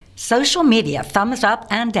Social media, thumbs up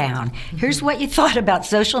and down. Here's what you thought about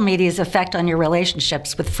social media's effect on your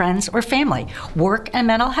relationships with friends or family, work and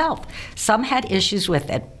mental health. Some had issues with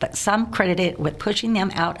it, but some credited it with pushing them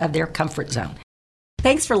out of their comfort zone.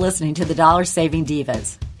 Thanks for listening to the Dollar Saving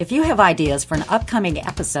Divas. If you have ideas for an upcoming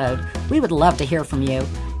episode, we would love to hear from you.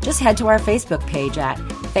 Just head to our Facebook page at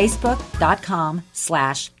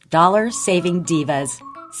facebook.com/dollarsavingdivas,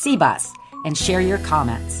 CBUS, and share your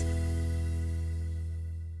comments.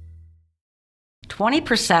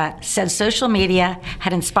 20% said social media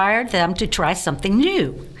had inspired them to try something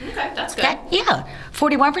new. Okay, that's good.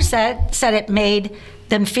 41% said it made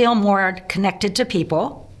them feel more connected to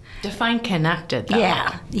people. Define connected, though.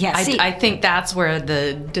 Yeah. I think that's where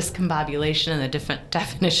the discombobulation and the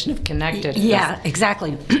definition of connected is. Yeah,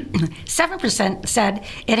 exactly. 7% said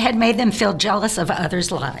it had made them feel jealous of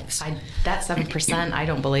others' lives. That 7%, I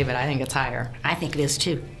don't believe it. I think it's higher. I think it is,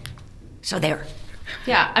 too. So there.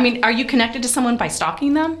 Yeah, I mean, are you connected to someone by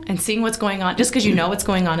stalking them and seeing what's going on? Just because you know what's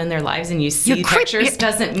going on in their lives and you see pictures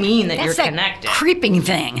doesn't mean that you're connected. That's that creeping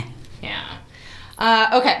thing. Yeah.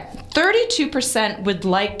 Okay, 32% would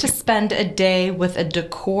like to spend a day with a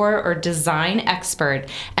decor or design expert,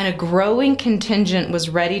 and a growing contingent was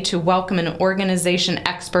ready to welcome an organization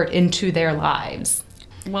expert into their lives.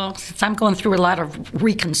 Well, since I'm going through a lot of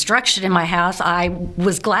reconstruction in my house, I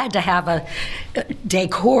was glad to have a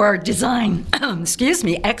decor design,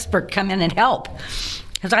 expert come in and help,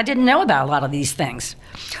 because I didn't know about a lot of these things.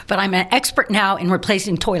 But I'm an expert now in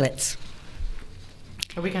replacing toilets.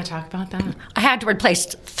 Are we going to talk about that? I had to replace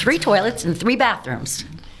 3 toilets and 3 bathrooms.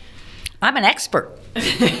 I'm an expert.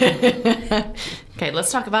 Okay,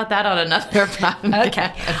 let's talk about that on another podcast.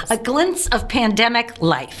 Okay. A glimpse of pandemic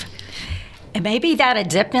life. It may be that a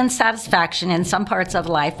dip in satisfaction in some parts of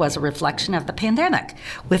life was a reflection of the pandemic,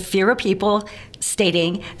 with fewer people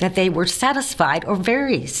stating that they were satisfied or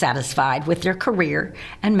very satisfied with their career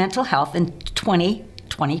and mental health in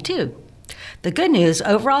 2022. The good news,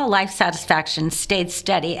 overall life satisfaction stayed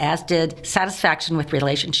steady, as did satisfaction with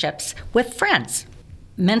relationships with friends.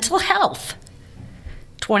 Mental health.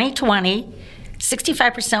 2020,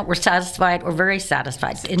 65% were satisfied or very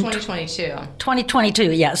satisfied. In 2022.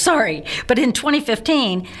 2022, yeah, sorry. But in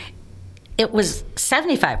 2015, it was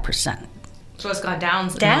 75%. So it's gone down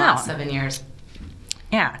in the last 7 years.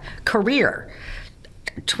 Yeah. Career.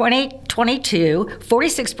 2022,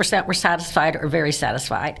 46% were satisfied or very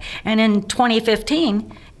satisfied. And in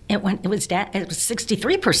 2015, it was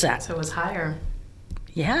 63%. So it was higher.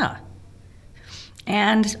 Yeah.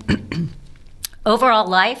 And overall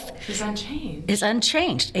life is unchanged.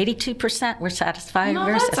 82% were satisfied or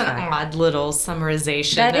very that's satisfied. An odd little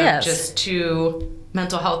summarization that of is. Just 2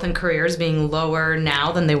 mental health and careers being lower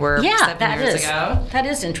now than they were 7 years ago. That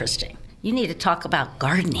is interesting. You need to talk about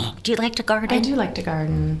gardening. Do you like to garden? I do like to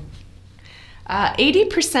garden.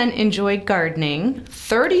 80% enjoyed gardening.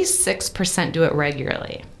 36% do it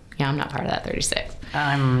regularly. Yeah, I'm not part of that 36.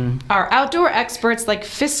 Our outdoor experts like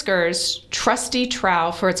Fiskars Trusty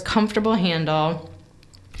Trowel for its comfortable handle.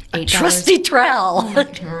 Trusty trowel.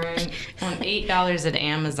 Right. On $8 at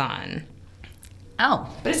Amazon. Oh.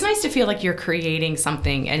 But it's nice to feel like you're creating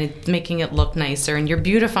something and it's making it look nicer and you're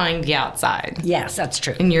beautifying the outside. Yes, that's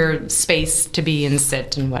true. In your space to be and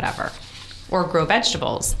sit and whatever. Or grow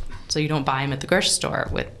vegetables so you don't buy them at the grocery store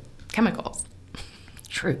with chemicals.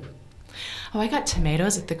 True. Oh, I got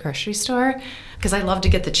tomatoes at the grocery store because I love to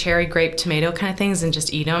get the cherry grape tomato kind of things and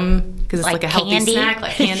just eat them because it's like a healthy snack,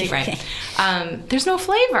 like candy, right? There's no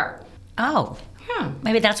flavor. Oh. Yeah.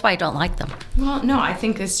 Maybe that's why I don't like them. Well, no, I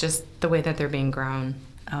think it's just the way that they're being grown.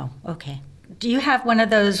 Oh, okay. Do you have one of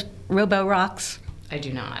those Robo Rocks? I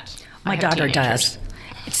do not. My daughter does.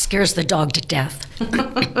 It scares the dog to death.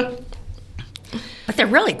 But they're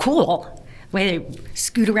really cool, the way they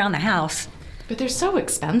scoot around the house. But they're so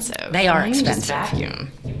expensive. They are expensive. Just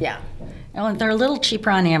vacuum. Yeah. Oh, they're a little cheaper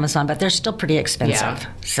on Amazon, but they're still pretty expensive. Yeah.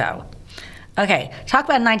 So, okay, talk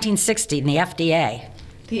about 1960 and the FDA.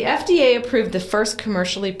 The FDA approved the first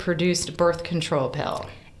commercially produced birth control pill.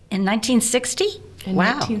 In 1960? In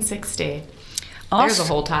 1960. There's a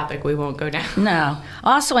whole topic we won't go down. No.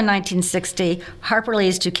 Also in 1960, Harper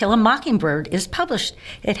Lee's To Kill a Mockingbird is published.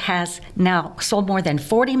 It has now sold more than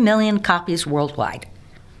 40 million copies worldwide.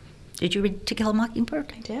 Did you read To Kill a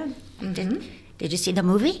Mockingbird? I did. Mm-hmm. Did you see the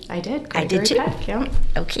movie? I did. I did too. Yeah.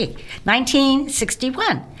 Okay.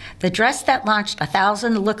 1961. The dress that launched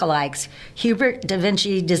 1,000 lookalikes, Hubert Da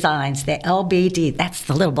Vinci designs, the LBD. That's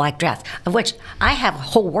the little black dress, of which I have a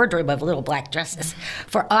whole wardrobe of little black dresses,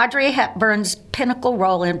 for Audrey Hepburn's pinnacle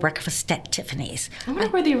role in Breakfast at Tiffany's. I wonder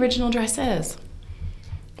where the original dress is.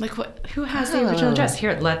 Like what? Who has the original dress?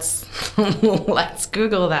 Here, let's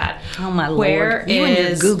Google that. Oh my Where Lord! You and your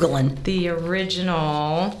is Googling. the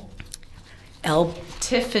original El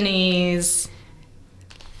Tiffany's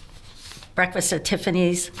breakfast at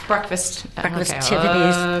Tiffany's. breakfast? Breakfast at okay.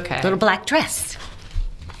 Tiffany's. Okay. Little black dress.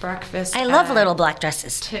 Breakfast. I love at little black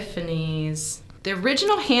dresses. Tiffany's. The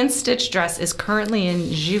original hand-stitched dress is currently in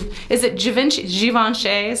is it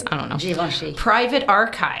Givenchy's? I don't know. Givenchy. Private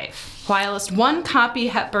archive. Whilst one copy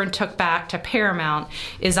Hepburn took back to Paramount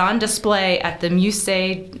is on display at the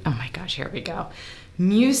Musée. Oh my gosh, here we go.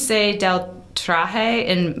 Musée del Traje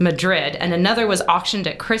in Madrid, and another was auctioned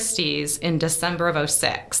at Christie's in December of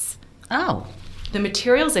 '06. Oh, The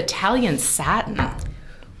material's Italian satin.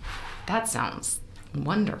 That sounds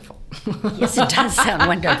wonderful. yes, it does sound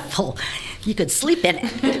wonderful. You could sleep in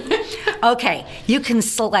it. Okay, you can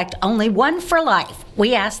select only one for life.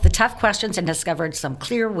 We asked the tough questions and discovered some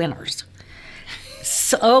clear winners.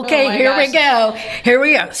 So, okay, Oh my here we gosh. go. Here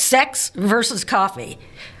we go. Sex versus coffee.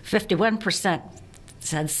 51%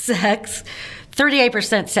 said sex,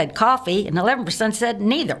 38% said coffee, and 11% said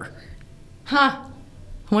neither. Huh.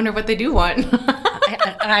 I wonder what they do want.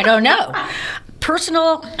 I don't know.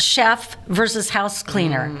 Personal chef versus house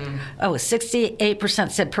cleaner. Oh, 68%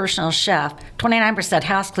 said personal chef, 29%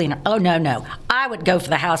 house cleaner. Oh, no. I would go for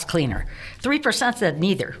the house cleaner. 3% said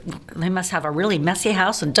neither. They must have a really messy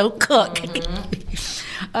house and don't cook.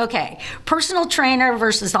 Okay. Personal trainer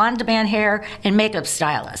versus on demand hair and makeup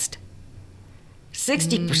stylist.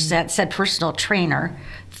 60% said personal trainer,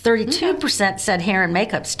 32% said hair and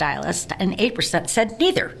makeup stylist, and 8% said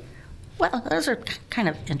neither. Well, those are kind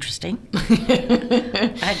of interesting.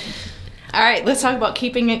 All right, let's talk about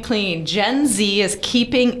keeping it clean. Gen Z is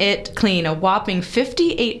keeping it clean. A whopping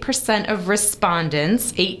 58% of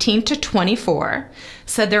respondents, 18 to 24,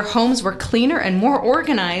 said their homes were cleaner and more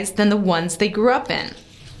organized than the ones they grew up in.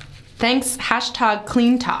 Thanks,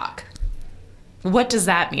 #CleanTalk. What does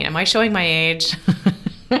that mean? Am I showing my age?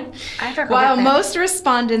 I don't know While what that- most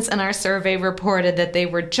respondents in our survey reported that they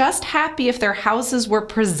were just happy if their houses were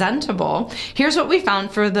presentable, here's what we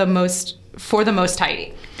found for the most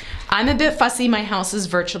tidy. I'm a bit fussy, my house is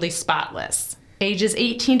virtually spotless. Ages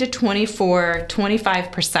 18 to 24,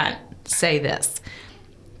 25% say this.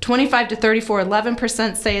 25 to 34,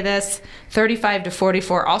 11% say this. 35 to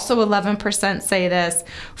 44, also 11% say this.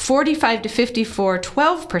 45 to 54,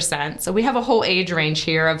 12%. So we have a whole age range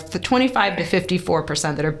here of the 25 to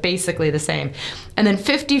 54% that are basically the same. And then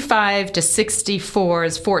 55 to 64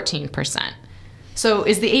 is 14%. So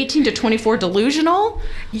is the 18 to 24 delusional?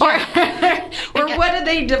 Yeah. Or what do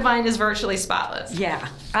they define as virtually spotless? Yeah,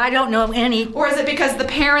 I don't know any. Or is it because the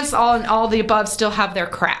parents, all the above, still have their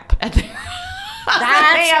crap at their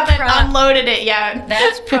That's they haven't prob- unloaded it yet.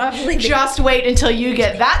 That's probably the- Just wait until you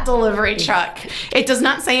get that delivery truck. It does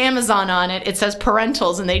not say Amazon on it. It says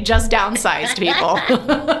parentals, and they just downsized people.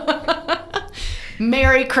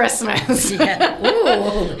 Merry Christmas. Yeah.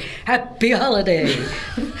 Ooh, happy holiday.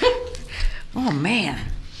 Oh, man.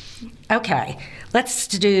 Okay, let's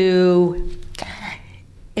do.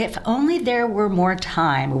 If only there were more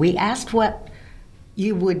time. We asked what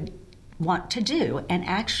you would want to do and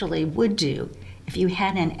actually would do if you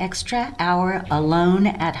had an extra hour alone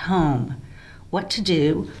at home. What to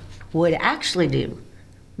do, would actually do.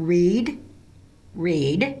 Read,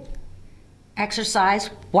 exercise,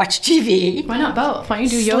 watch TV. Why not both? Why don't you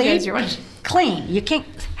do yoga Sleep, as your one? clean. You can't.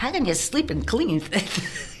 How can you sleep and clean?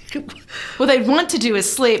 What they'd want to do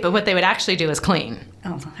is sleep, but what they would actually do is clean.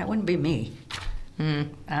 Oh, that wouldn't be me.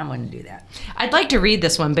 I wouldn't do that. I'd like to read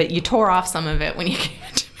this one, but you tore off some of it when you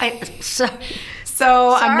can't. So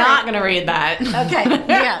I'm not going to read that. okay,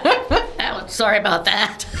 yeah. Sorry about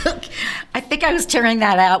that. I think I was tearing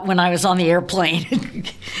that out when I was on the airplane.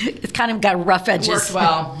 It kind of got rough edges. Worked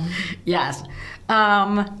well. Yes.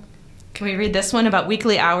 Can we read this one about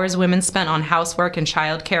weekly hours women spent on housework and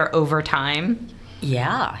childcare over time?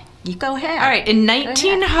 Yeah. You go ahead. All right, in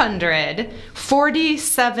 1900,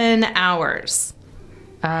 47 hours.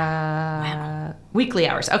 Weekly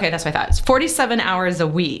hours. Okay, that's what I thought. It's 47 hours a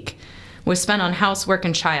week was spent on housework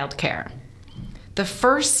and childcare. The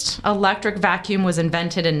first electric vacuum was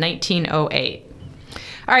invented in 1908.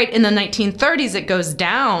 All right, in the 1930s, it goes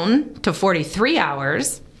down to 43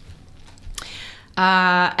 hours.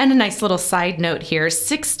 And a nice little side note here,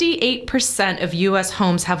 68% of U.S.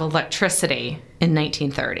 homes have electricity in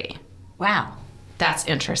 1930. Wow. That's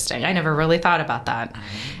interesting. I never really thought about that.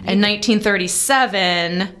 In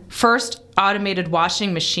 1937, first automated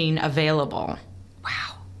washing machine available.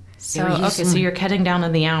 Wow. So, okay, so you're cutting down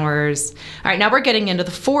on the hours. All right, now we're getting into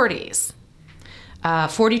the 40s.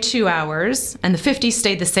 42 hours, and the 50s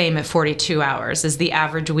stayed the same at 42 hours as the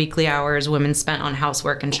average weekly hours women spent on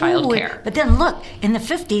housework and childcare. But then look, in the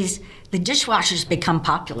 50s, the dishwashers become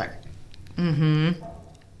popular. Mm-hmm.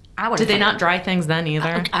 Did they not dry things then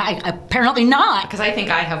either? Apparently not. Because I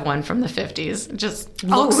think I have one from the 50s. It just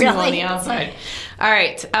looks new on the outside. All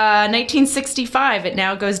right. 1965, it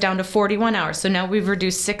now goes down to 41 hours. So now we've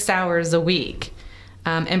reduced 6 hours a week.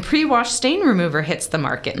 And pre-wash stain remover hits the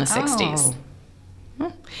market in the 60s.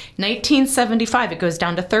 1975, it goes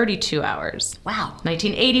down to 32 hours. Wow.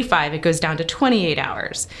 1985, it goes down to 28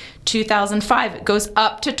 hours. 2005, it goes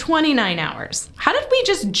up to 29 hours. How did we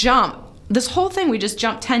just jump? This whole thing, we just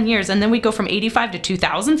jumped 10 years, and then we go from 85 to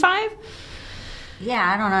 2005? Yeah,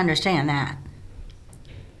 I don't understand that.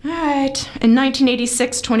 All right. In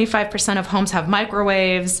 1986, 25% of homes have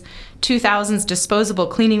microwaves. 2000's disposable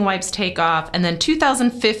cleaning wipes take off. And then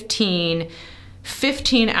 2015,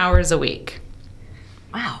 15 hours a week.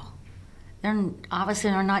 Wow. They're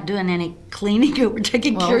not doing any cleaning or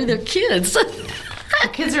taking care of their kids. The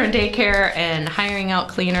kids are in daycare and hiring out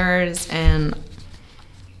cleaners, and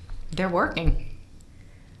they're working.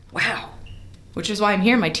 Wow. Which is why I'm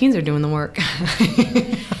here. My teens are doing the work.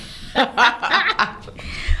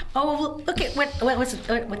 Oh, look at what was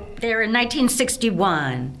there in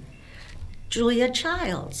 1961. Julia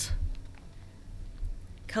Childs.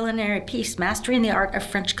 Culinary Piece, Mastering the Art of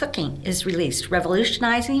French Cooking is released,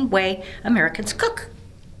 revolutionizing way Americans cook.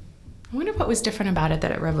 I wonder what was different about it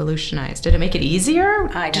that it revolutionized. Did it make it easier?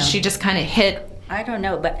 Did she just kind of hit? I don't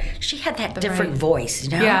know, but she had that different voice, you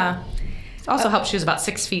know? Yeah. It also helped she was about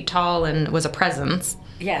 6 feet tall and was a presence.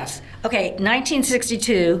 Yes. Okay,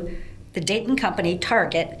 1962, the Dayton company,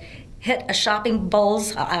 Target, hit a shopping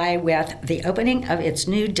bull's eye with the opening of its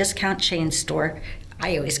new discount chain store.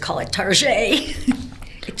 I always call it Target.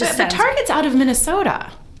 But Target's out of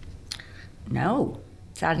Minnesota. No,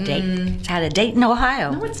 it's out of Dayton. It's out of Dayton,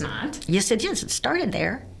 Ohio. No, it's not. Yes, it is. It started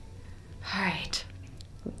there. All right.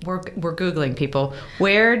 We're Googling, people.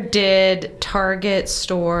 Where did Target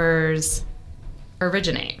stores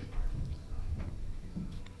originate?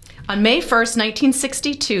 On May 1st,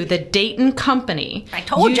 1962, the Dayton Company... I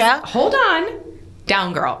told ya. Hold on.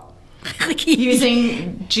 Down, girl.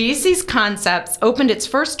 Using GC's concepts, opened its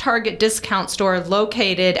first Target discount store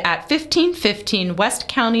located at 1515 West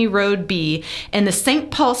County Road B in the St.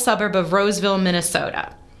 Paul suburb of Roseville,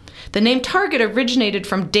 Minnesota. The name Target originated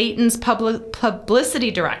from Dayton's publicity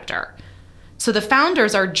director. So the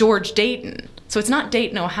founders are George Dayton. So it's not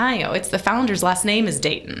Dayton, Ohio. It's the founder's last name is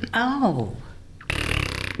Dayton. Oh.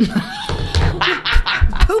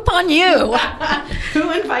 Poop on you. Who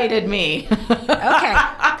invited me? Okay.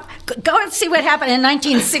 Go and see what happened in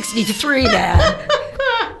 1963 then.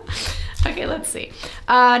 Okay, let's see.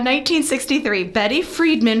 1963, Betty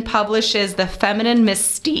Friedman publishes The Feminine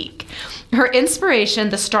Mystique. Her inspiration,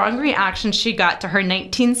 the strong reaction she got to her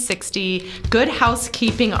 1960 Good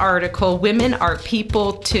Housekeeping article, Women Are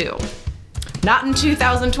People Too. Not in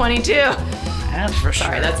 2022. That's for sure.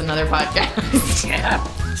 Sorry, that's another podcast. Yeah.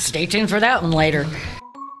 Stay tuned for that one later.